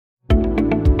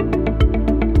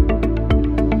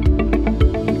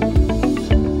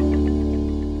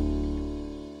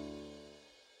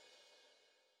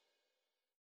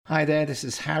Hi there, this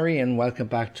is Harry and welcome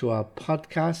back to our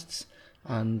podcasts.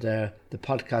 And the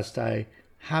podcast I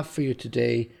have for you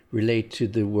today relate to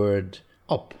the word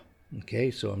up.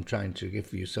 Okay, so I'm trying to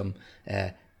give you some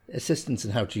assistance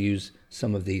in how to use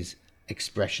some of these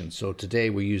expressions. So today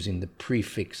we're using the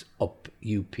prefix up,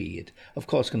 up. It of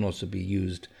course can also be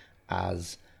used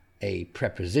as a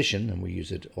preposition, and we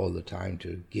use it all the time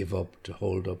to give up, to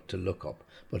hold up, to look up.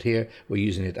 But here we're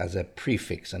using it as a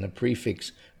prefix, and a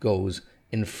prefix goes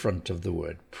in front of the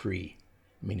word pre,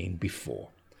 meaning before.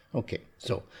 Okay,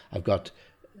 so I've got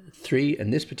three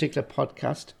in this particular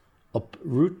podcast: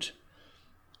 uproot,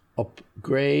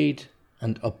 upgrade,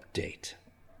 and update.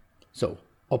 So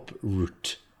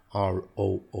uproot,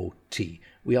 R-O-O-T.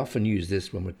 We often use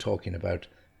this when we're talking about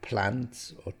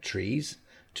plants or trees,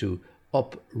 to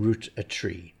uproot a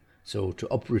tree. So to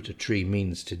uproot a tree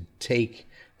means to take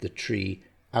the tree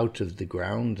out of the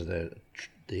ground, the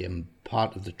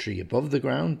part of the tree above the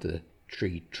ground, the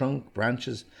tree trunk,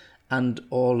 branches, and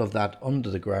all of that under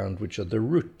the ground, which are the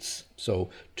roots. So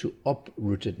to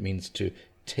uproot it means to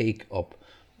take up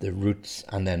the roots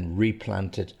and then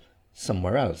replant it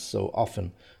somewhere else. So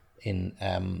often in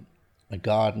a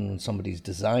garden, when somebody's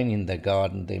designing their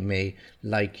garden, they may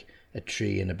like a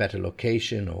tree in a better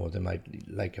location, or they might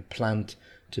like a plant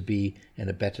to be in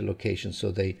a better location.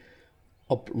 So they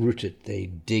uproot it, they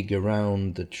dig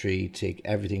around the tree, take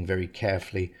everything very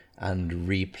carefully and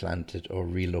replant it or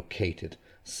relocate it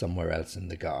somewhere else in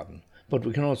the garden. But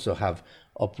we can also have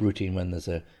uprooting when there's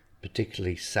a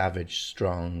particularly savage,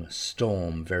 strong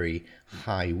storm, very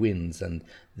high winds, and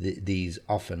these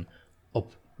often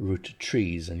uproot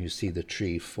trees, and you see the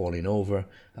tree falling over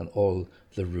and all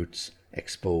the roots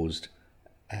exposed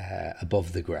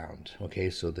above the ground. Okay,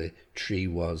 so the tree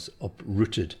was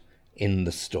uprooted in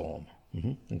the storm.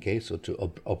 Okay, so to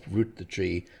uproot the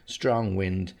tree, strong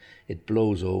wind, it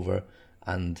blows over,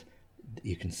 and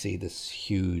you can see this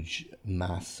huge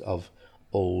mass of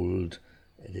old,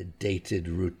 dated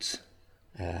roots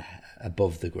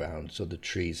above the ground. So the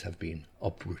trees have been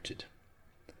uprooted.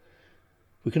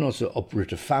 We can also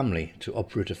uproot a family. To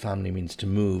uproot a family means to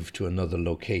move to another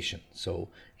location. So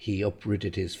he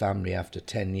uprooted his family after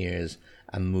 10 years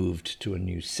and moved to a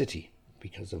new city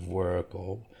because of work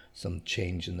or some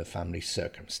change in the family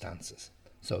circumstances.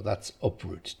 So that's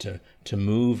uproot, to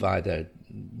move, either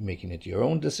making it your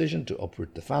own decision to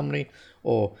uproot the family,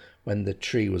 or when the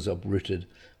tree was uprooted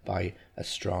by a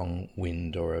strong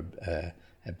wind or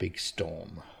a big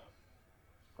storm.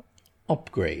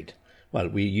 Upgrade. Well,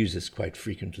 we use this quite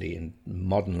frequently in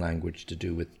modern language to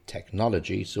do with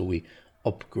technology, so we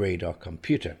upgrade our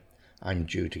computer. I'm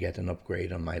due to get an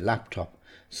upgrade on my laptop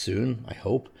soon, I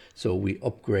hope. So we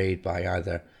upgrade by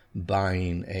either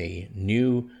buying a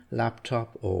new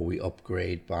laptop, or we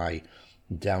upgrade by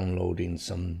downloading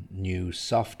some new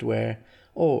software,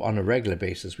 or on a regular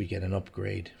basis we get an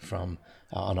upgrade from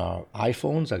on our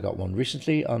iPhones. I got one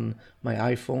recently on my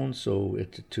iPhone, so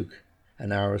it took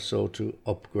an hour or so to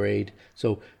upgrade.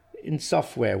 So in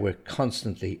software we're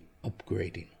constantly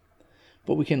upgrading.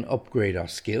 But we can upgrade our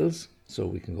skills, so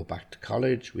we can go back to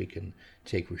college, we can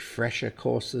take refresher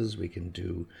courses, we can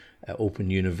do open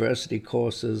university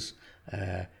courses,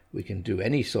 we can do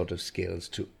any sort of skills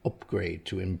to upgrade,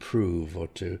 to improve, or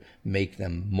to make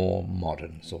them more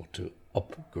modern, so to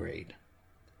upgrade.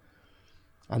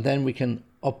 And then we can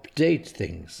update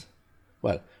things.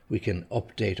 Well, we can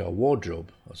update our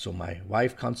wardrobe. So my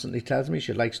wife constantly tells me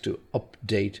she likes to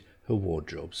update her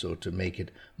wardrobe, so to make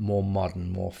it more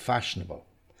modern, more fashionable.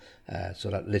 So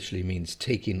that literally means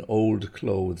taking old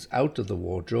clothes out of the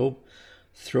wardrobe,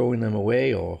 throwing them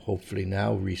away, or hopefully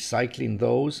now recycling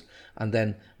those, and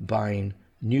then buying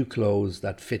new clothes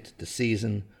that fit the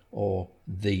season or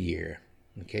the year.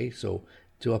 Okay, so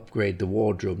to upgrade the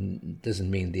wardrobe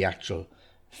doesn't mean the actual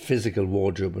physical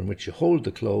wardrobe in which you hold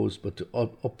the clothes, but to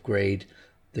upgrade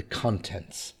the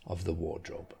contents of the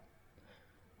wardrobe.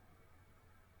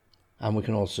 And we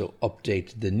can also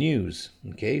update the news.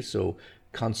 Okay, so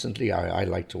constantly I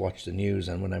like to watch the news,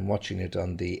 and when I'm watching it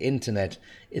on the internet,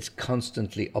 it's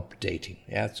constantly updating.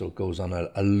 So it goes on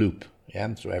a loop.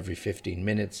 So every 15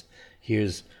 minutes,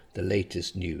 here's the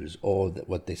latest news, or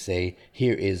what they say,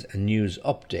 here is a news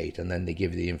update, and then they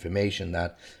give the information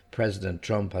that President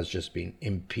Trump has just been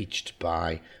impeached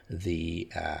by the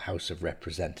House of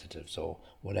Representatives, or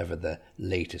whatever the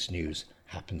latest news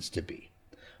happens to be.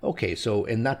 Okay, so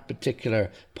in that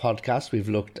particular podcast, we've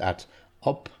looked at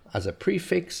up as a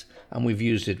prefix, and we've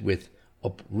used it with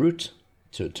uproot,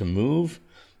 to move,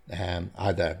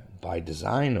 either by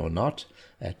design or not,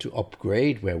 to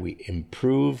upgrade, where we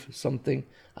improve something,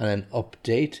 and then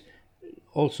update,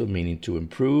 also meaning to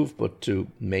improve, but to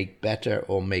make better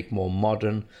or make more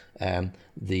modern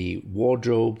the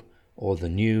wardrobe or the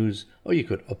news, or you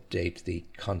could update the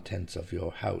contents of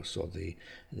your house or the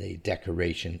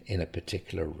decoration in a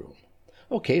particular room.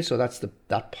 Okay, so that's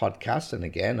that podcast. And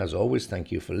again, as always,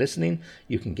 thank you for listening.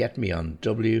 You can get me on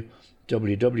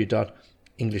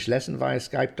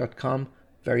www.englishlessonviaskype.com.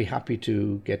 Very happy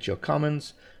to get your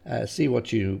comments, see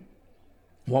what you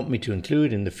want me to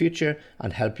include in the future,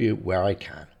 and help you where I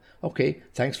can. Okay,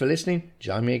 thanks for listening.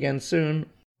 Join me again soon.